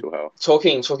mean, mental health?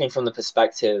 talking from the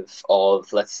perspective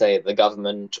of, let's say, the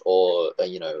government or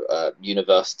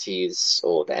universities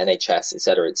or the NHS, et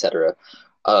cetera, et cetera.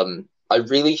 I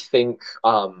really think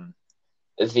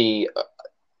the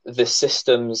the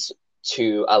systems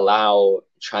to allow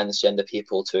transgender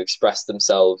people to express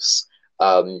themselves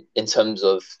in terms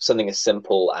of something as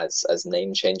simple as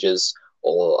name changes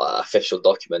or official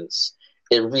documents,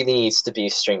 it really needs to be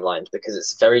streamlined because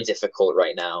it's very difficult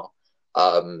right now.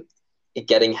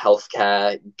 Getting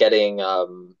healthcare, getting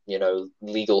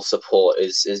legal support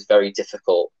is very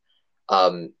difficult.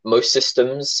 Most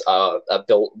systems are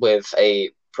built with a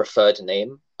preferred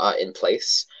name in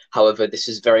place. However, this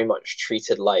is very much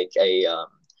treated like a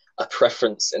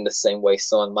preference in the same way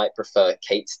someone might prefer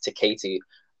Kate to Katie,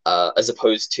 as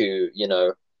opposed to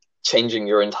changing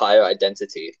your entire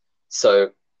identity.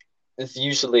 So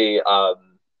usually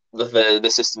the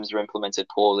systems are implemented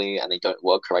poorly and they don't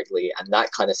work correctly, and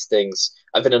that kind of stings.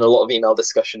 I've been in a lot of email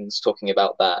discussions talking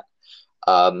about that.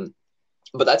 Um,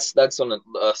 but that's on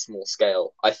a small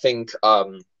scale. I think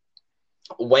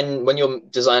when you're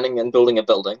designing and building a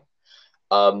building,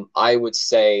 I would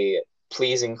say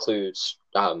please include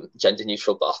gender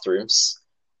neutral bathrooms.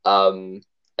 Um,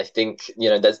 I think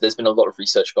there's been a lot of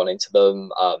research gone into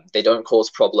them. They don't cause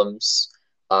problems.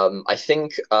 I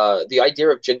think the idea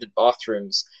of gendered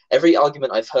bathrooms, every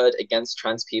argument I've heard against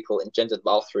trans people in gendered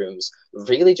bathrooms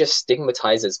really just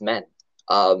stigmatizes men.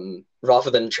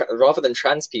 Rather than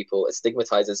trans people, it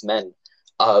stigmatizes men.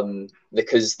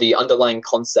 Because the underlying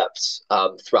concept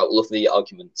throughout all of the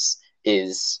arguments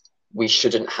is we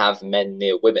shouldn't have men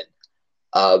near women.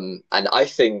 And I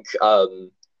think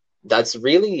that's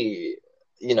really,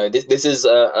 this is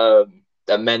a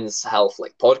men's health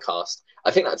like podcast. I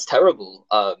think that's terrible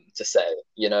to say.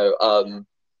 The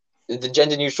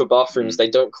gender neutral bathrooms, Mm, they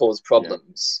don't cause yeah.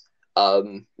 problems.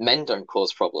 Men don't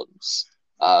cause problems.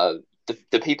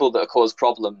 The people that cause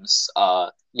problems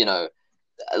are,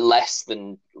 less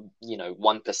than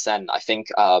 1%. I think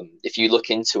if you look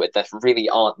into it, there really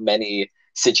aren't many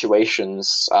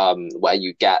situations where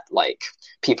you get like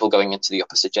people going into the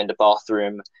opposite gender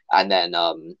bathroom and then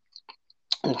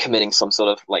committing some sort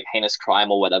of like heinous crime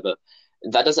or whatever.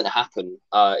 That doesn't happen.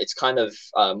 It's kind of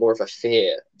more of a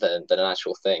fear than an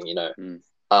actual thing. Mm.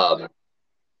 Um,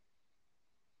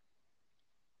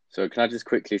 So can I just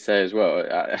quickly say as well,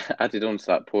 added on to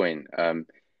that point,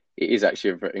 it is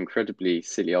actually an incredibly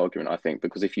silly argument, I think,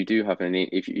 because if you do have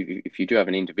if you do have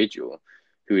an individual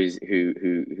who is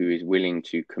willing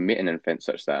to commit an offence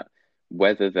such that,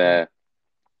 whether they're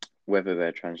whether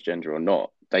they're transgender or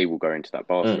not, they will go into that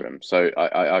mm. bathroom. So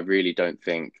I really don't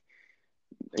think,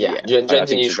 Yeah, yeah, I gender think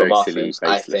it's a neutral very silly, bathrooms,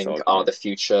 I baseless think, are the argument.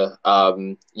 future.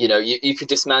 You could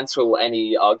dismantle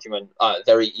any argument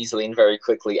very easily and very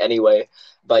quickly anyway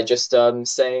by just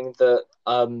saying that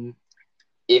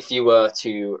if you were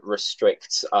to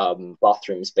restrict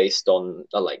bathrooms based on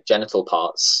like genital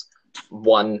parts,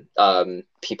 one,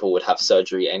 people would have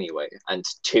surgery anyway, and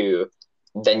two,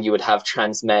 then you would have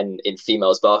trans men in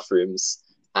females' bathrooms,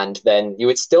 and then you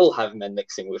would still have men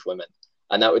mixing with women,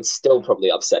 and that would still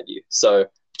probably upset you. So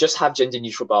just have gender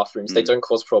neutral bathrooms. They Mm. don't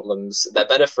cause problems. They're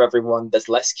better for everyone. There's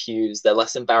less queues. They're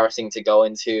less embarrassing to go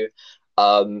into.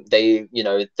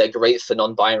 They're great for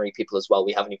non-binary people as well.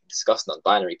 We haven't even discussed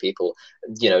non-binary people.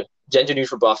 Gender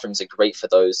neutral bathrooms are great for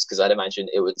those because I'd imagine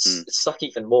it would Mm. suck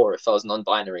even more if I was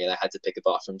non-binary and I had to pick a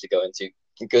bathroom to go into.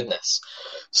 Goodness.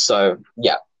 So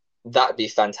yeah, that'd be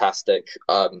fantastic.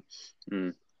 Mm.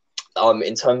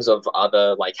 In terms of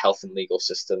other like health and legal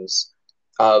systems,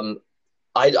 um,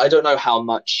 I don't know how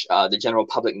much the general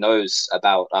public knows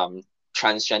about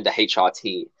transgender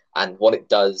HRT and what it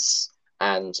does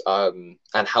and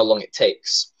how long it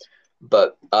takes.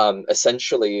 But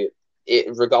essentially,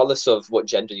 regardless of what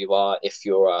gender you are, if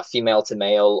you're female to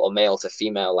male or male to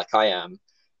female, like I am,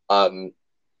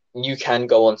 you can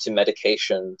go onto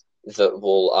medication that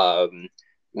will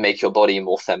make your body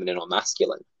more feminine or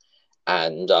masculine.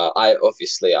 And I'm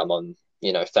on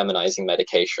feminizing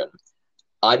medication.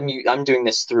 I'm doing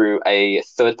this through a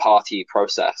third party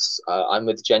process. I'm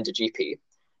with Gender GP,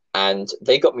 and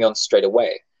they got me on straight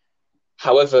away.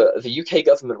 However, the UK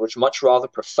government would much rather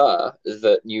prefer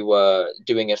that you were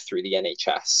doing it through the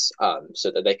NHS,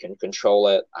 so that they can control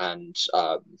it and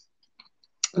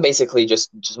basically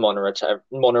just monitor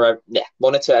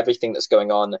everything that's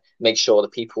going on, make sure the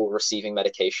people receiving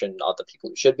medication are the people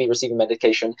who should be receiving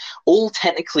medication. All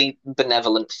technically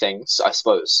benevolent things, I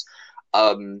suppose.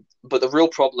 But the real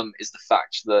problem is the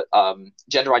fact that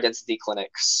gender identity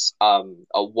clinics are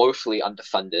woefully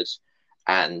underfunded,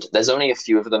 and there's only a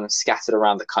few of them scattered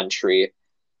around the country,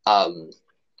 and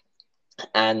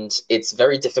it's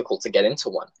very difficult to get into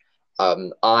one.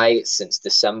 Since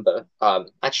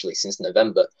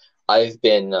November, I've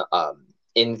been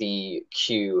in the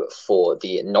queue for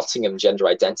the Nottingham Gender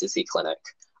Identity Clinic.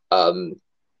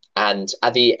 And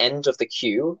at the end of the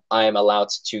queue, I am allowed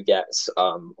to get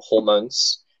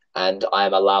hormones, and I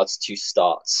am allowed to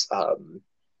start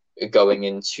going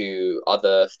into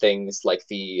other things like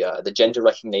the gender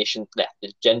recognition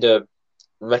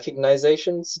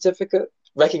certificate.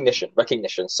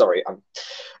 Recognition. Sorry,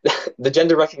 the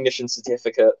gender recognition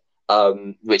certificate,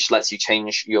 which lets you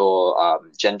change your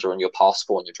gender on your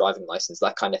passport and your driving license,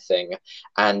 that kind of thing,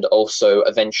 and also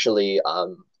eventually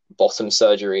bottom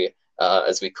surgery,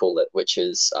 as we call it, which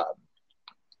is,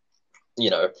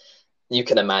 you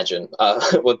can imagine.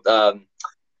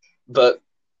 But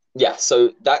yeah,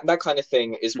 so that kind of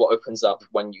thing is what opens up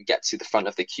when you get to the front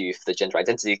of the queue for the gender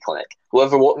identity clinic.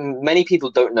 However, what many people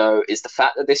don't know is the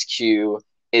fact that this queue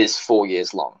is 4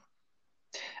 years long,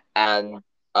 and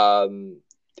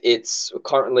it's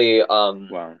currently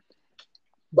Wow.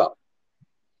 well,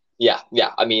 yeah.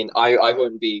 I mean, I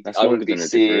won't be That's I longer won't be than a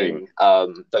seeing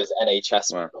degree. those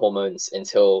NHS Wow. hormones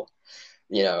until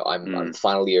I'm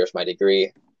final year of my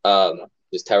degree.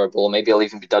 It's terrible. Maybe I'll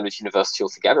even be done with university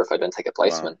altogether if I don't take a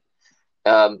placement.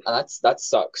 Wow. And that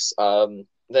sucks.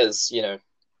 There's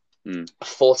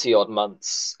 40 odd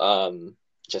months.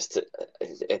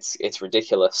 It's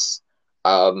ridiculous.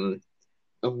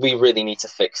 We really need to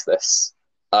fix this.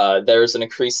 There is an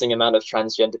increasing amount of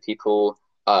transgender people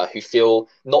who feel,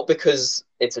 not because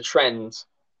it's a trend,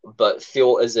 but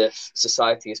feel as if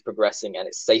society is progressing and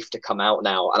it's safe to come out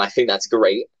now. And I think that's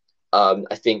great.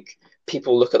 I think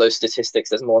people look at those statistics.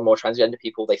 There's more and more transgender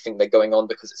people. They think they're going on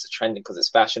because it's a trend and because it's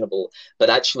fashionable. But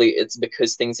actually, it's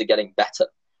because things are getting better.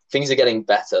 Things are getting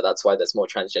better. That's why there's more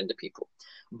transgender people.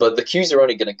 But the queues are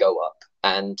only going to go up.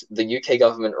 And the UK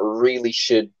government really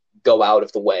should go out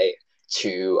of the way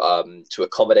to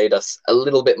accommodate us a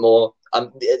little bit more.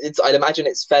 I'd imagine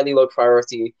it's fairly low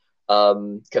priority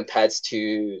compared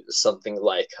to something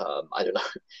like I don't know,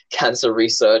 cancer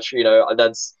research.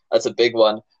 That's a big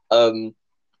one.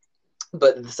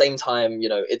 But at the same time,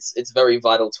 it's very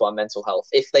vital to our mental health.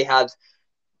 If they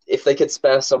could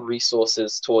spare some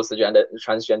resources towards the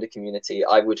transgender community,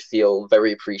 I would feel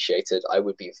very appreciated. I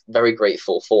would be very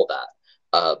grateful for that.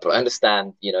 But I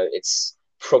understand, it's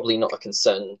probably not a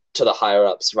concern to the higher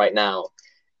ups right now.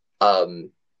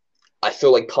 I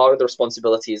feel like part of the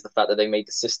responsibility is the fact that they made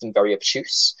the system very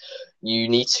obtuse. You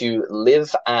need to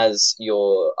live as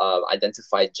your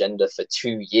identified gender for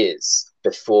 2 years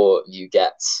before you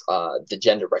get the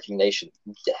gender recognition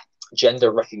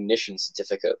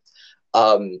certificate,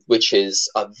 which is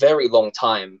a very long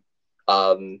time.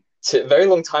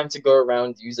 To go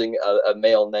around using a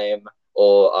male name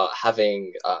or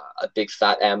having a big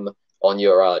fat M on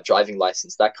your driving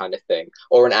license, that kind of thing,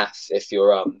 or an F if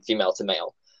you're female to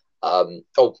male.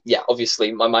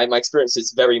 Obviously, my experience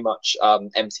is very much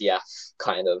MTF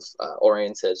kind of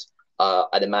oriented.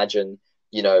 I'd imagine,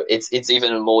 it's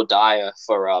even more dire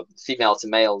for female to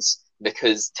males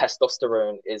because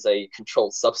testosterone is a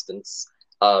controlled substance.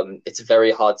 It's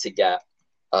very hard to get.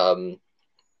 Um,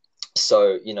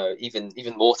 so, even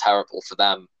more terrible for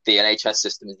them. The NHS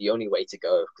system is the only way to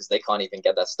go because they can't even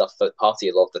get that stuff third party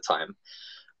a lot of the time.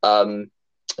 Um,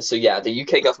 so yeah, the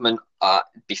UK government,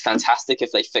 it'd be fantastic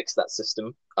if they fixed that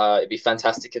system. It'd be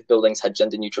fantastic if buildings had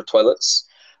gender neutral toilets.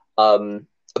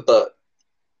 But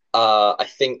I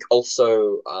think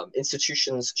also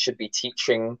institutions should be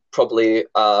teaching probably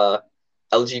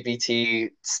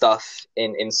LGBT stuff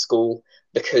in school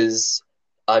because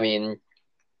I mean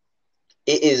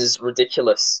it is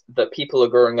ridiculous that people are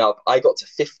growing up. I got to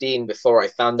 15 before I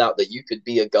found out that you could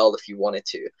be a girl if you wanted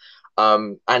to.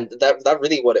 And that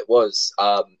really what it was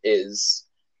is,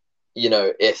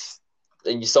 if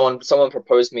someone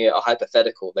proposed me a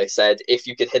hypothetical, they said, if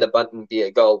you could hit a button and be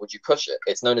a girl, would you push it?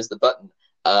 It's known as the button.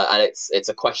 And it's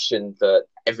a question that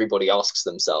everybody asks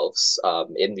themselves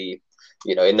in the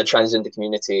transgender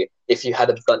community. If you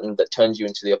had a button that turned you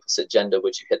into the opposite gender,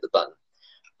 would you hit the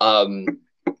button?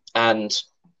 And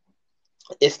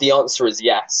if the answer is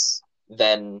yes,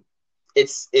 then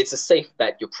it's a safe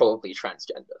bet you're probably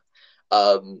transgender.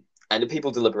 And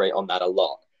people deliberate on that a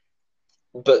lot.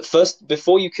 But first,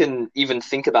 before you can even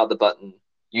think about the button,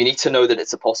 you need to know that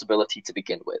it's a possibility to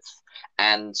begin with.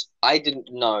 And I didn't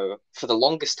know for the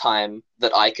longest time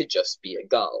that I could just be a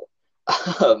girl.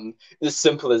 As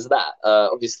simple as that.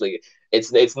 Obviously,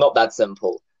 it's not that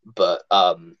simple, but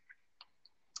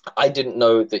I didn't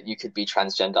know that you could be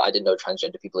transgender. I didn't know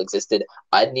transgender people existed.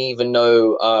 I didn't even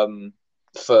know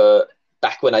for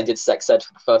back when I did sex ed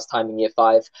for the first time in year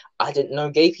 5, I didn't know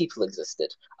gay people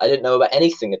existed. I didn't know about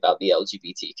anything about the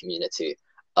LGBT community.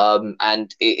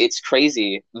 And it's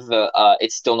crazy that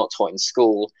it's still not taught in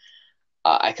school.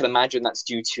 I can imagine that's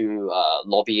due to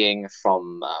lobbying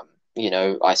from,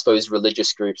 I suppose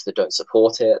religious groups that don't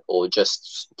support it, or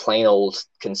just plain old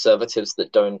conservatives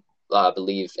that don't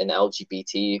believe in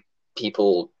LGBT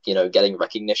people, getting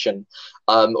recognition,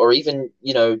 or even,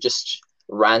 just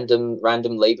random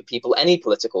Labour people. Any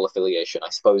political affiliation, I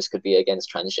suppose, could be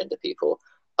against transgender people.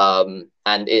 And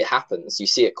it happens. You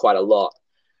see it quite a lot.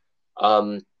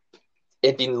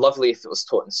 It'd be lovely if it was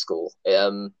taught in school.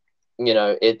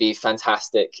 It'd be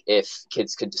fantastic if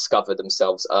kids could discover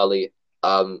themselves early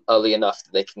enough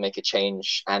that they can make a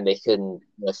change and they can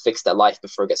fix their life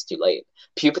before it gets too late.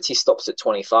 Puberty stops at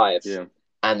 25, Yeah.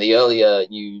 and the earlier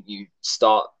you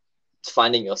start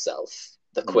finding yourself,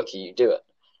 the quicker you do it.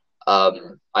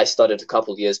 I started a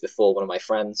couple of years before one of my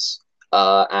friends,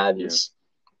 and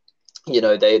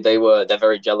they're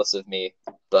very jealous of me,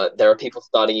 but there are people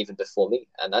starting even before me,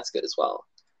 and that's good as well.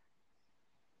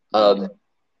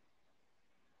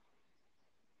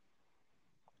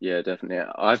 Yeah, definitely.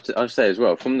 I've say as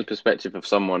well, from the perspective of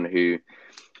someone who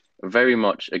very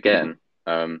much, again,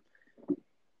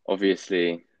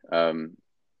 obviously,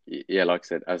 yeah, like I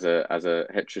said, as a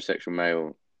heterosexual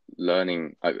male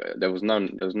learning, there was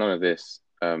none of this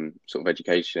sort of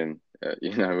education,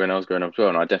 when I was growing up as well,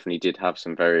 and I definitely did have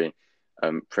some very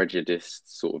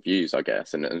prejudiced sort of views, I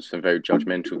guess, and some very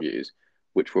judgmental views,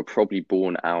 which were probably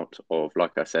born out of,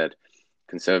 like I said,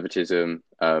 conservatism,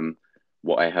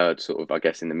 what I heard sort of, I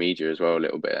guess, in the media as well a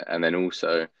little bit, and then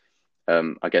also,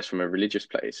 I guess, from a religious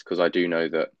place, because I do know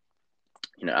that,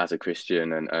 as a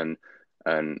Christian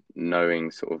and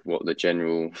knowing sort of what the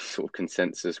general sort of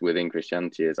consensus within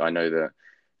Christianity is, I know that,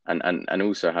 and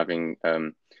also having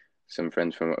some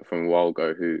friends from a while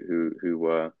ago who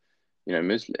were,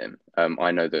 Muslim,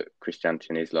 I know that Christianity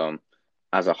and Islam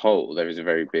as a whole, there is a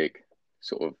very big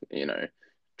sort of,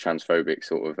 transphobic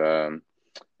sort of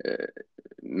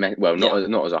well,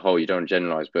 not as a whole, you don't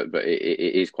generalize, but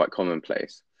it is quite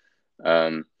commonplace.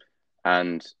 And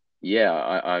yeah,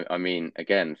 I mean,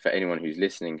 again, for anyone who's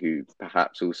listening, who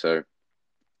perhaps also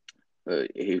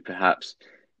who perhaps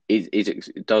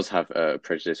does have a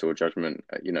prejudice or judgment,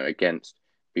 against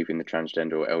people in the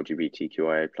transgender or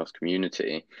LGBTQIA plus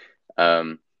community,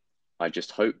 I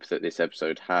just hope that this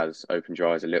episode has opened your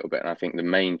eyes a little bit. And I think the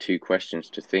main two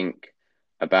questions to think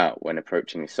about when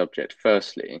approaching this subject,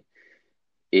 firstly,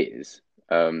 is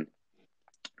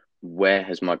where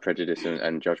has my prejudice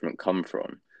and judgment come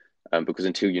from? Because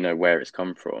until you know where it's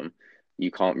come from,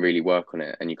 you can't really work on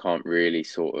it, and you can't really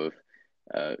sort of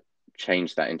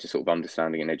change that into sort of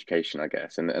understanding and education, I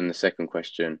guess. And the second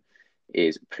question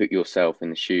is, put yourself in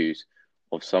the shoes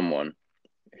of someone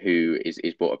who is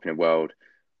brought up in a world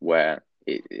where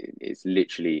it's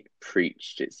literally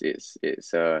preached, it's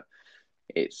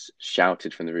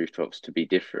shouted from the rooftops to be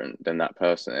different than that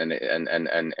person, and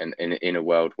in a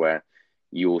world where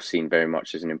you're seen very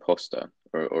much as an imposter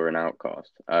or an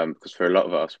outcast. Because for a lot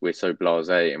of us, we're so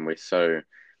blasé and we're so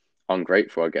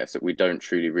ungrateful, I guess, that we don't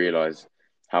truly realize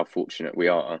how fortunate we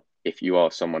are if you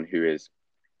are someone who is,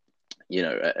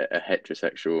 a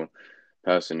heterosexual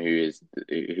person whose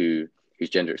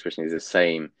gender expression is the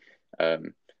same,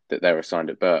 that they're assigned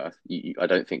at birth. I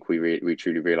don't think we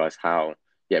truly realize how,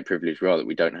 yeah, privileged we are, that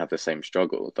we don't have the same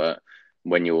struggle. That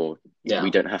when you're Yeah.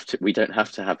 we don't have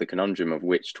to have the conundrum of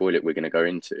which toilet we're going to go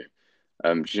into.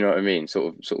 Do you know what I mean?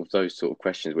 Sort of those sort of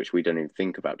questions which we don't even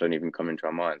think about, don't even come into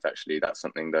our minds. Actually, that's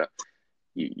something that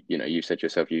you said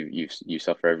yourself, you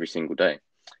suffer every single day,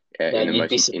 Yeah, you'd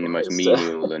be in the most surprised.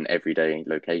 menial and everyday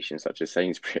locations such as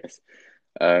Sainsbury's.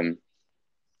 Um,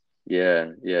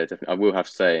 yeah, yeah, definitely. I will have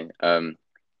to say,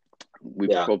 we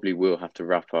Yeah. probably will have to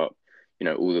wrap up,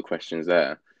 all the questions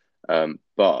there.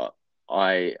 But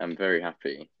I am very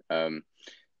happy,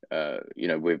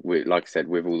 with like I said,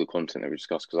 with all the content that we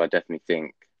discussed, because I definitely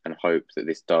think and hope that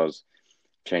this does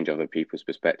change other people's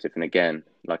perspective. And again,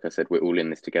 like I said, we're all in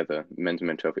this together. Men's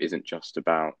mental health isn't just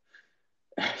about,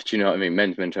 do you know what I mean?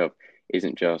 Men's mental health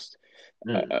isn't just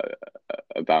Mm.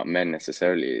 about men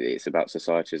necessarily. It's about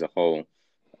society as a whole,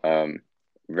 um,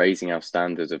 raising our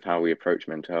standards of how we approach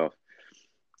mental health.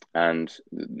 And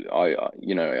I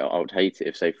would hate it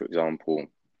if, say, for example,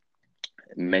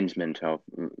 men's mental health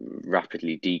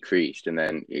rapidly decreased and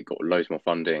then it got loads more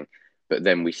funding, but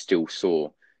then we still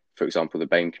saw, for example, the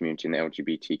BAME community and the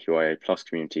LGBTQIA plus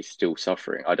community still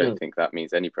suffering. I don't Mm. think that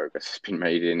means any progress has been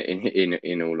made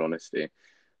in all honesty.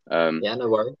 Um, Yeah, no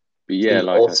worries. but It's yeah, been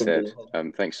like I awesome said, being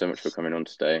here. thanks so much for coming on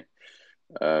today.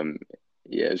 Um,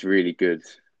 yeah, it was really good.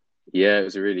 Yeah, it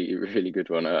was a really, really good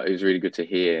one. It was really good to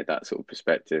hear that sort of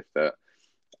perspective that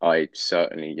I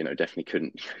certainly, definitely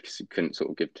couldn't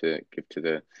sort of give to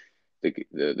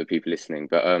the people listening.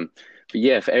 But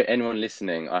yeah, for anyone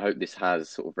listening, I hope this has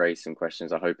sort of raised some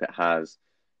questions. I hope it has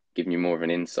given you more of an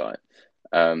insight.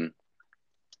 Um,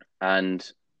 and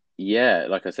yeah,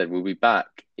 like I said, we'll be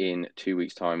back in 2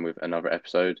 weeks' time with another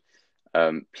episode.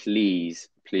 Please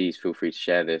feel free to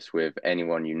share this with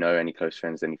anyone you know, any close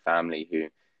friends, any family who,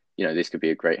 this could be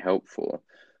a great help for.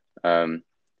 And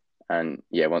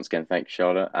yeah, once again, thank you,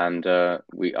 Charlotte. And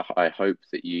I hope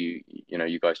that you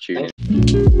guys tune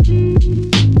Thank in.